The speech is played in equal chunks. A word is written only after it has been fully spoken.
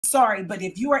sorry, but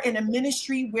if you are in a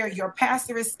ministry where your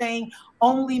pastor is saying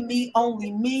only me,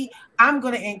 I'm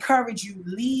going to encourage you,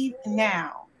 leave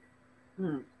now.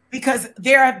 Because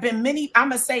there have been many, I'm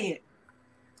going to say it.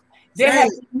 There have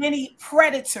been many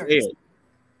predators.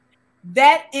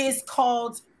 That is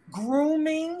called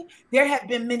grooming. There have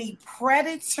been many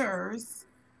predators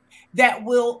that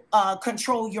will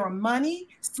control your money,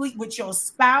 sleep with your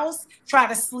spouse, try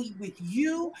to sleep with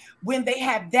you when they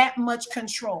have that much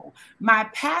control. My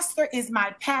pastor is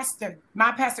my pastor.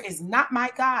 My pastor is not my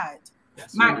God.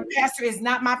 My pastor is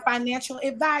not my financial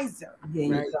advisor.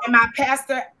 And my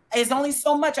pastor is only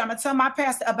so much. I'm going to tell my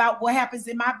pastor about what happens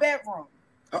in my bedroom.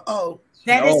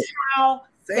 That is how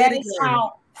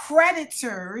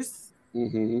predators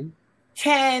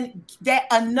that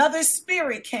another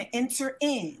spirit can enter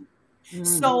in.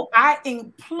 So I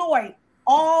employ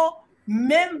all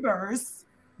members.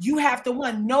 You have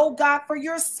to know God for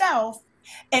yourself,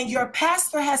 and your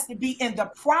pastor has to be in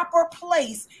the proper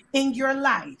place in your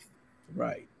life.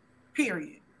 Right.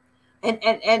 Period. And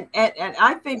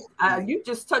I think you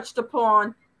just touched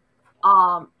upon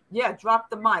drop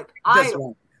the mic.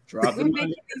 Idol. We're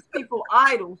making these people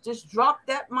idols. Just drop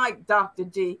that mic, Dr.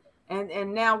 D.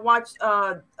 And now watch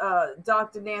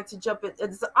Dr. Nancy jump in.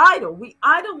 It's an idol. We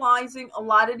idolizing a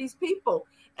lot of these people.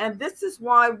 And this is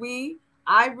why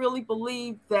I really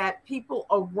believe that people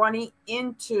are running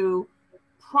into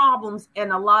problems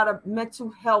and a lot of mental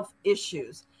health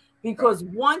issues. Because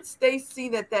once they see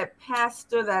that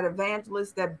pastor, that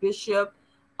evangelist, that bishop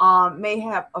may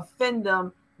have offended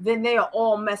them, then they are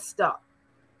all messed up.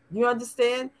 You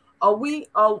understand? Do we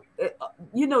have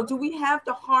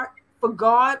the heart for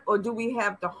God, or do we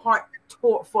have the heart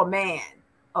for man?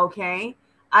 Okay.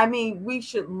 I mean, we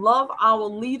should love our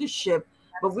leadership,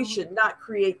 but we should not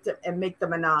create them and make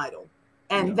them an idol.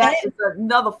 And that is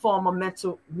another form of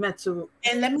mental.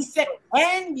 And let me say,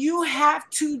 and you have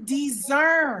to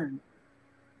discern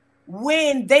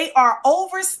when they are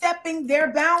overstepping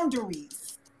their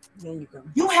boundaries. There you go.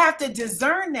 You have to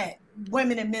discern that,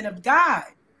 women and men of God.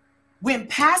 When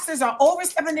pastors are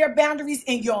overstepping their boundaries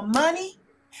in your money,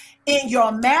 in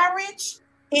your marriage,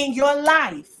 in your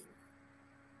life,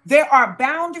 there are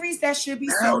boundaries that should be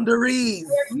set.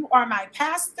 You are my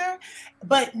pastor,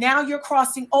 but now you're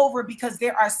crossing over because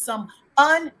there are some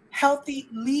unhealthy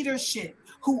leadership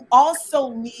who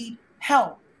also need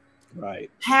help.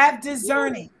 Right. Have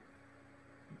discerning.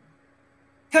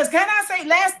 Because can I say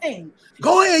last thing?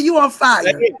 Go ahead, you on fire.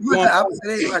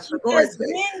 You're supposed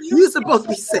to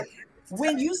be saying.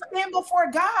 When you stand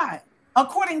before God,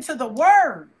 according to the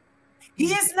word,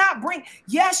 he is not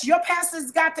yes, your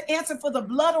pastor's got to answer for the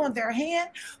blood on their hand,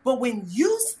 but when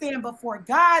you stand before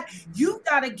God, you've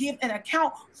got to give an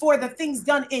account for the things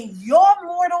done in your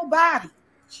mortal body.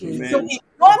 Amen. So if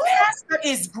your pastor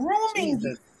is grooming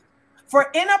you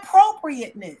for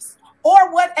inappropriateness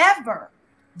or whatever,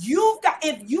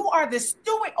 if you are the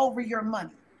steward over your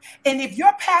money, and if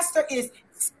your pastor is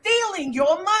stealing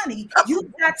your money,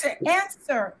 you've got to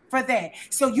answer for that.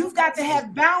 So you've got to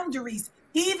have boundaries,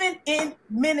 even in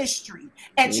ministry,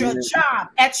 at your job,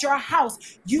 at your house.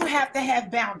 You have to have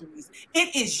boundaries.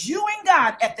 It is you and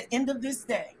God at the end of this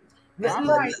day.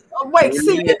 Right. Wait,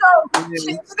 see,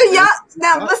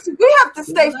 now listen, we have to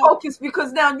stay focused,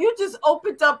 because now you just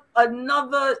opened up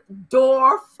another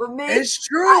door for me. It's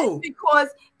true. Because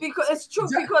it's true,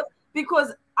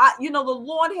 because the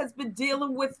Lord has been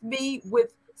dealing with me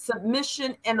with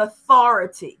submission and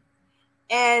authority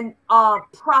and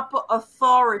proper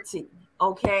authority.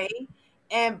 Okay.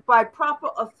 And by proper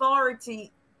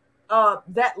authority,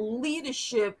 that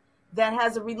leadership that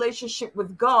has a relationship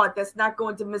with God, that's not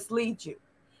going to mislead you,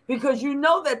 because you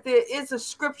know that there is a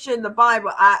scripture in the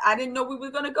Bible. I didn't know we were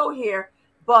going to go here,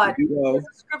 but there's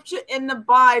a scripture in the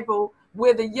Bible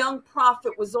where the young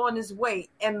prophet was on his way,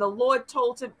 and the Lord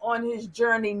told him on his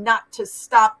journey not to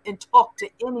stop and talk to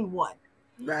anyone.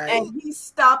 Right. And he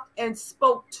stopped and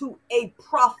spoke to a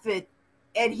prophet,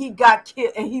 and he got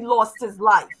killed, and he lost his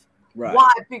life. Right. Why?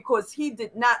 Because he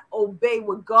did not obey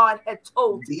what God had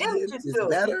told him to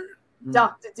do.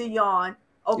 Dr. Dion.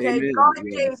 Okay. Amen. God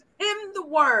gave him the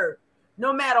word.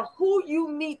 No matter who you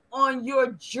meet on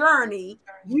your journey,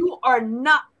 you are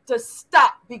not to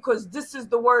stop, because this is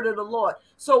the word of the Lord.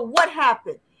 So what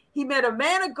happened? He met a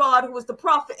man of God who was the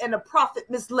prophet, and the prophet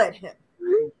misled him.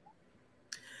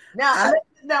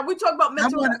 Now we talk about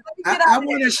mental health. I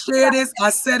want to share this. I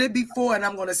said it before, and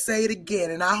I'm going to say it again.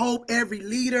 And I hope every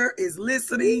leader is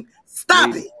listening.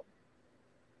 Stop it.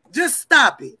 Just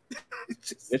stop it.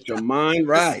 Get your mind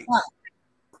right.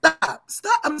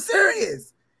 Stop. I'm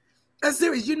serious. I'm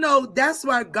serious. That's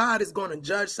why God is going to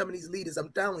judge some of these leaders. I'm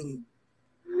telling you.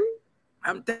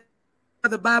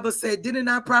 The Bible said, didn't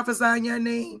I prophesy in your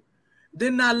name?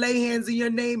 Didn't I lay hands in your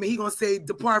name? And he going to say,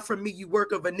 depart from me, you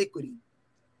work of iniquity.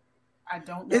 I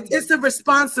don't know. It's a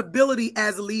responsibility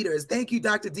as leaders. Thank you,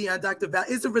 Dr. Dion, Dr. Val.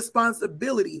 It's a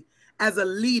responsibility as a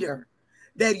leader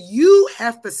that you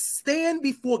have to stand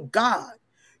before God.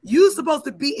 You're supposed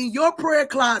to be in your prayer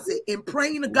closet and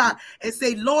praying to God and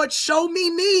say, Lord, show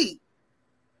me.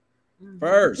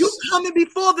 First. You coming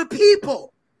before the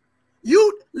people.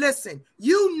 You listen,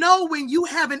 you know when you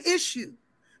have an issue.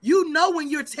 You know when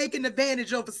you're taking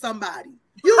advantage over somebody.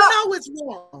 You know it's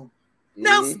wrong.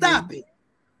 Now stop it.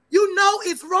 You know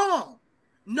it's wrong.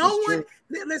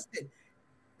 Listen,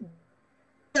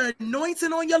 the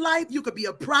anointing on your life, you could be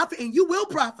a prophet and you will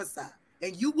prophesy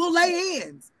and you will lay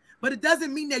hands. But it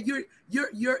doesn't mean that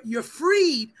you're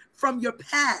freed from your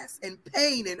past and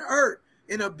pain and hurt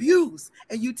and abuse.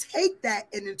 And you take that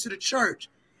into the church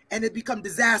and it becomes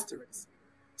disastrous.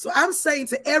 So I'm saying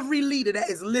to every leader that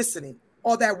is listening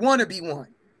or that want to be one,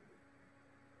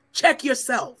 check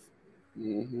yourself.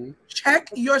 Check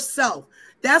yourself.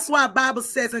 That's why the Bible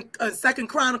says in 2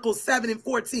 Chronicles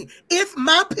 7:14, if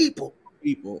my people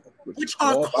which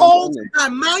are called by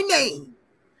my name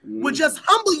would just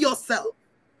humble yourself,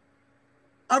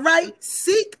 all right,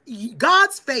 seek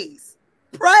God's face,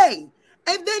 pray,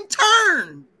 and then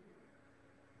turn.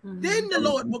 Then the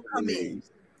Lord will come in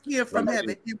here from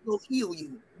heaven and will heal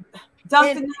you.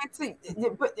 Dr. Nancy,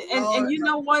 and you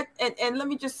know what? And let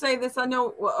me just say this. I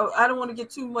know I don't want to get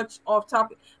too much off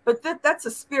topic, but that's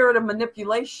a spirit of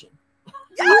manipulation.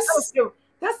 Yes,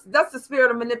 that's the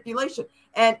spirit of manipulation,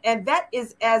 and that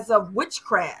is as of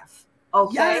witchcraft.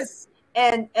 Okay. Yes.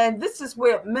 And this is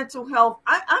where mental health.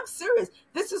 I'm serious.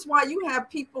 This is why you have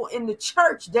people in the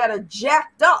church that are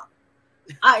jacked up.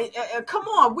 Come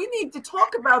on, we need to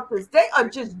talk about this. They are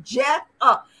just jacked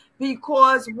up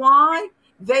because why?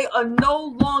 They are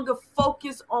no longer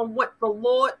focused on what the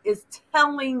Lord is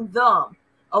telling them.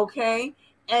 Okay.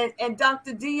 And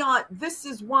Dr. Dion, this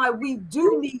is why we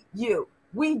do need you.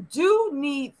 We do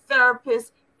need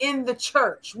therapists in the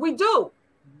church. We do.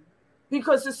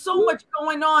 Because there's so much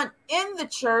going on in the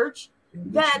church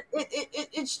that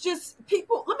it's just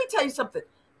people. Let me tell you something.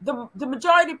 The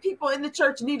majority of people in the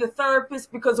church need a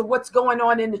therapist because of what's going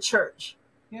on in the church.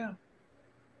 Yeah.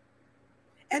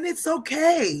 And it's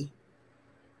okay.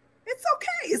 It's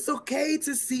okay. It's okay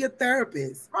to see a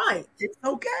therapist. Right. It's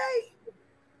okay.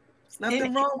 There's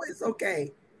nothing wrong with it. It's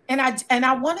okay. And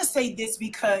I want to say this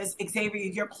because,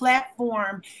 Xavier, your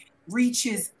platform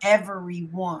reaches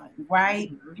everyone,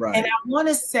 right? Right. And I want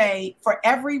to say for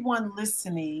everyone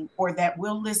listening or that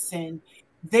will listen,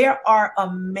 there are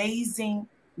amazing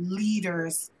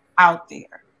leaders out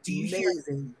there. Do you hear?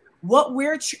 What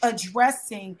we're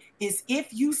addressing is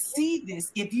if you see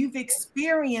this, if you've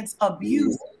experienced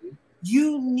abuse,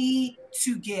 you need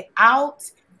to get out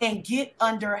and get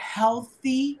under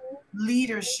healthy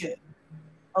leadership.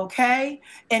 Okay.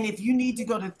 And if you need to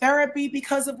go to therapy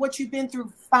because of what you've been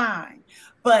through, fine.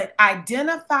 But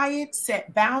identify it,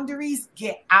 set boundaries,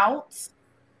 get out,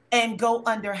 and go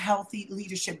under healthy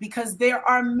leadership because there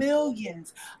are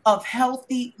millions of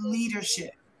healthy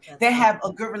leadership. They have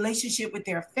a good relationship with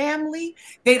their family.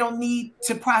 They don't need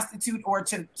to prostitute or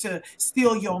to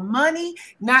steal your money,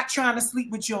 not trying to sleep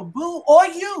with your boo or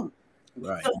you.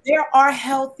 Right. So there are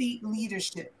healthy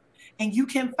leadership and you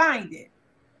can find it.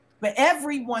 But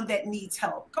everyone that needs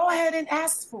help, go ahead and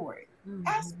ask for it.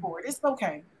 Ask for it. It's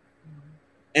okay.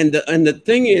 And the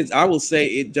thing is, I will say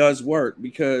it does work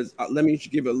because let me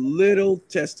give a little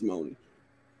testimony.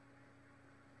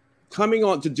 Coming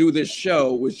on to do this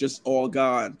show was just all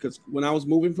God, because when I was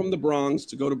moving from the Bronx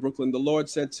to go to Brooklyn, the Lord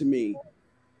said to me,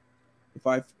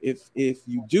 if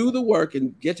you do the work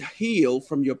and get healed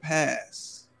from your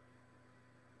past,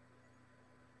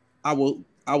 I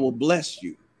will bless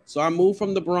you. So I moved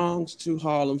from the Bronx to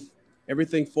Harlem.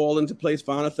 Everything fall into place.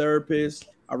 Found a therapist.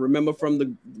 I remember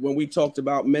when we talked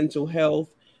about mental health,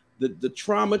 the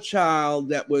trauma child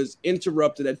that was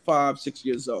interrupted at 5-6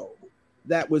 years old.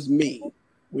 That was me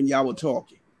when y'all were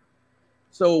talking.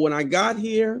 So when I got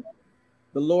here,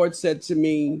 the Lord said to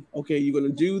me, okay, you're going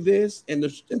to do this. And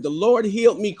the Lord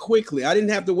healed me quickly. I didn't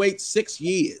have to wait 6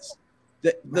 years.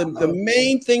 The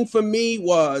main thing for me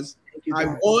was I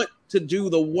want to do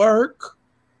the work,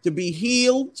 to be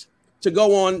healed, to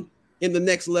go on in the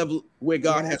next level where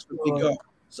God has for me to go.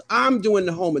 So I'm doing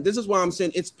the homework. This is why I'm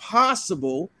saying it's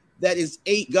possible that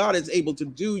God is able to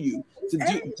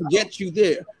to get you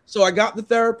there. So I got the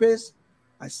therapist.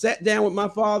 I sat down with my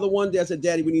father one day. I said,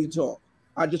 Daddy, we need to talk.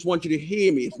 I just want you to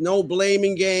hear me. It's no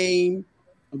blaming game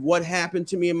of what happened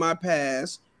to me in my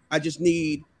past. I just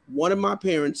need one of my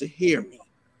parents to hear me.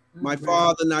 My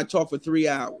father and I talked for 3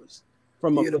 hours.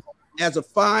 As a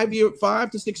 5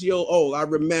 to 6 year old, I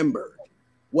remembered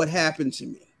what happened to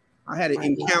me. I had an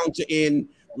encounter in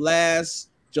last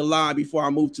July before I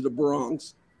moved to the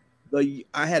Bronx.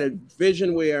 I had a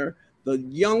vision where the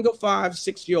younger 5,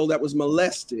 6 year old that was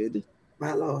molested,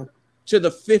 my Lord, to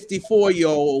the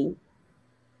 54-year-old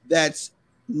that's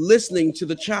listening to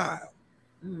the child.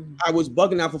 I was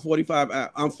bugging out for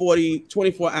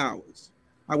 24 hours.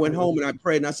 I went home and I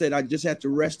prayed and I said, I just had to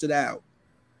rest it out.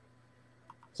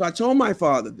 So I told my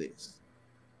father this.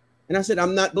 And I said,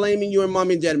 I'm not blaming you and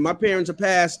mom and dad. My parents are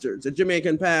pastors, they're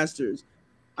Jamaican pastors.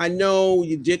 I know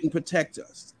you didn't protect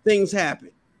us. Things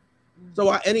happen. So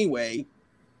I, anyway,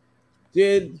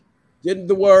 did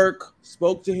the work,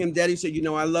 spoke to him. Daddy said, you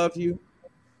know, I love you.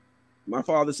 My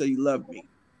father said he loved me.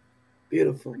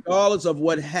 Beautiful. Regardless of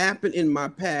what happened in my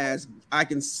past, I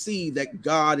can see that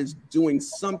God is doing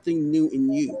something new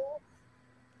in you.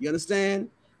 You understand?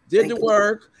 Did the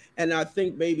work. And I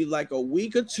think maybe like a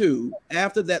week or two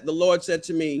after that, the Lord said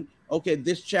to me, okay,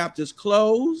 this chapter's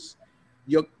closed.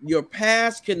 Your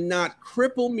past cannot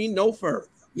cripple me no further.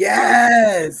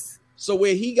 Yes. So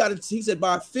where he got it, he said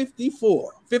by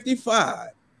 54, 55,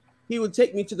 he would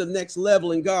take me to the next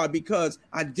level in God because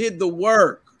I did the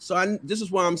work. So this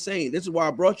is why I'm saying, this is why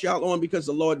I brought y'all on, because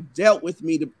the Lord dealt with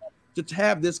me to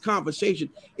have this conversation.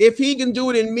 If he can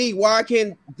do it in me, why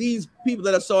can't these people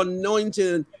that are so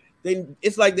anointed,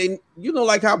 it's like you know,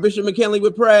 like how Bishop McKinley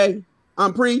would pray,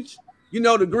 preach, you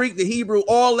know, the Greek, the Hebrew,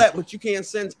 all that, but you can't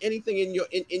sense anything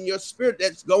in your spirit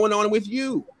that's going on with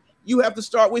you. You have to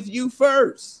start with you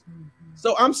first.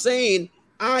 So I'm saying,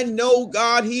 I know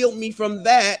God healed me from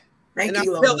that. And I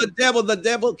tell the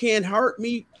devil can't hurt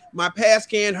me. My past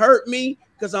can't hurt me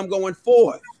because I'm going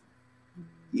forth.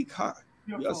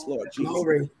 Yes, Lord Jesus.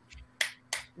 Glory.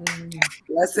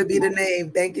 Blessed be the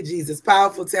name. Thank you, Jesus.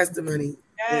 Powerful testimony.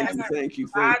 Yes. Thank you.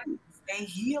 God is a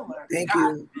healer. Thank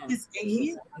you. God is a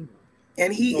healer.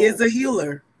 And he is a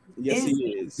healer. Yes,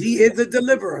 he is. He is a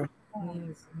deliverer.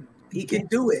 He can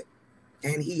do it.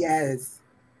 And he has.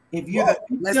 If you're the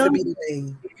victim, be the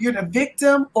name. If you're the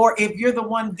victim, or if you're the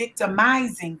one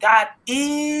victimizing, God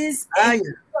is a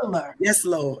healer. Yes,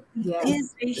 Lord. He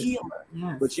is a healer.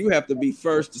 Yes. But you have to be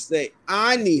first to say,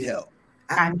 I need help.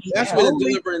 That's help. where the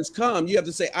deliverance comes. You have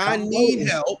to say, I need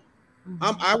help.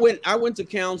 I went to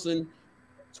counseling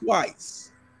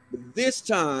twice. But this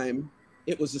time,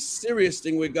 it was a serious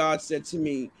thing where God said to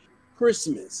me,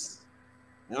 Christmas.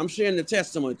 And I'm sharing the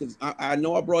testimony because I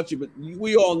know I brought you, but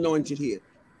we all know it here.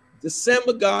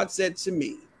 December, God said to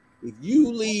me, if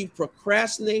you leave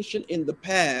procrastination in the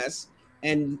past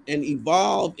and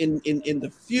evolve in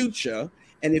the future,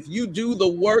 and if you do the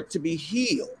work to be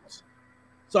healed,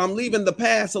 so I'm leaving the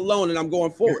past alone and I'm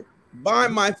going forward. By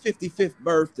my 55th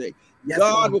birthday,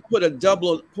 God will put a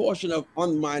double portion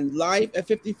on my life at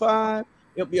 55.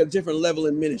 It'll be a different level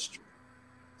in ministry.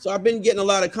 So I've been getting a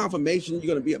lot of confirmation. You're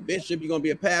going to be a bishop. You're going to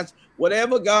be a pastor.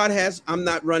 Whatever God has, I'm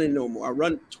not running no more. I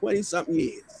run 20-something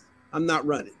years. I'm not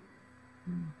running.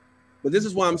 But this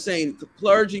is why I'm saying,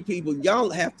 clergy people, y'all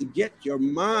have to get your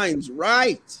minds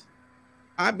right.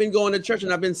 I've been going to church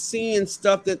and I've been seeing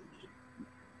stuff that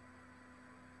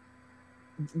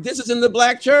this is in the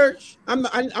black church. I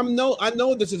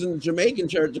know this is in the Jamaican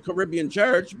church, the Caribbean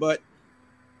church, but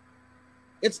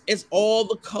it's all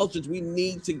the cultures. We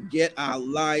need to get our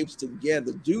lives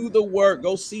together, do the work,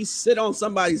 sit on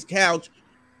somebody's couch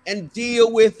and deal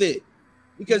with it.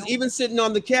 Because even sitting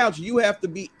on the couch, you have to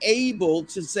be able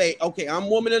to say, okay, I'm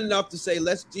woman enough to say,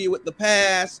 let's deal with the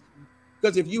past.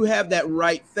 Because if you have that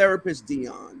right therapist,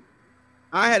 Dion,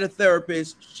 I had a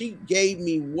therapist, she gave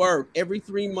me work. Every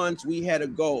 3 months, we had a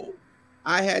goal.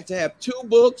 I had to have 2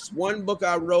 books. 1 book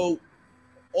I wrote,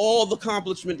 all the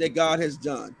accomplishment that God has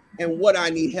done and what I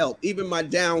need help, even my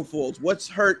downfalls, what's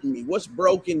hurting me, what's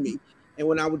broken me. And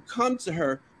when I would come to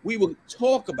her, we would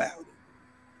talk about it.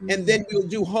 And then we'll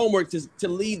do homework to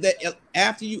leave that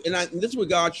after you. And this is what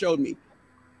God showed me.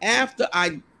 After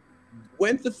I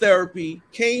went to therapy,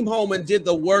 came home and did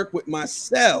the work with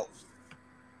myself.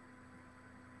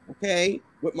 Okay,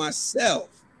 with myself.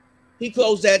 He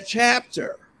closed that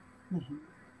chapter.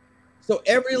 So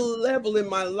every level in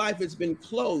my life has been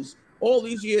closed. All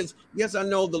these years, yes, I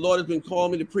know the Lord has been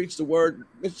calling me to preach the word.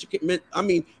 I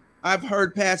mean, I've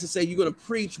heard pastors say you're going to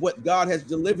preach what God has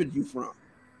delivered you from.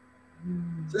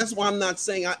 So that's why I'm not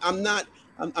saying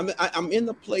I'm in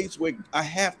the place where I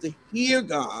have to hear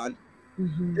God.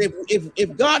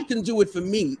 If God can do it for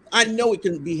me, I know it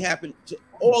can be happening to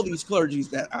all these clergies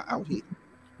that are out here.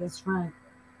 That's right.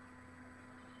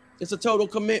 It's a total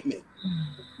commitment.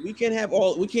 We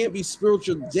can't be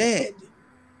spiritual dead.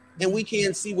 and we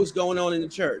can't see what's going on in the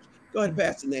church. Go ahead,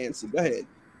 Pastor Nancy. Go ahead.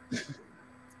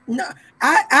 No,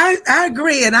 I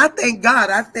agree, and I thank God.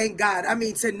 I thank God. I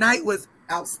mean, tonight was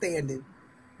outstanding.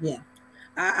 Yeah,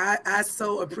 I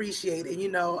so appreciate it.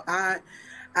 You know, I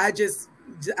just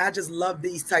love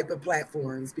these type of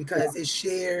platforms because it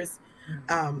shares,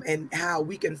 and how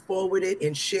we can forward it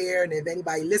and share. And if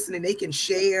anybody listening, they can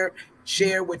share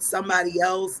with somebody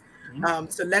else,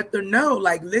 to let them know,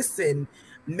 like, listen,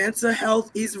 mental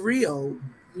health is real.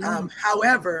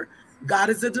 However, God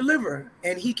is a deliverer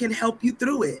and he can help you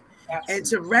through it. Absolutely. And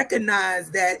to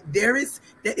recognize that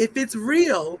that if it's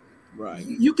real, right,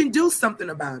 you can do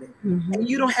something about it. And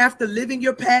you don't have to live in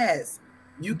your past.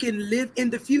 You can live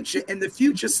in the future, and the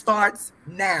future starts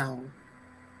now.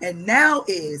 And now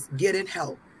is getting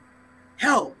help.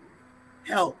 And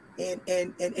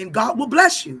God will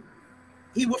bless you.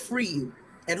 He will free you.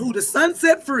 And who the Son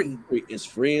set free is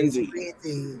free indeed.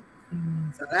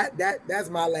 So that's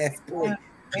my last point.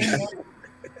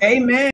 Amen.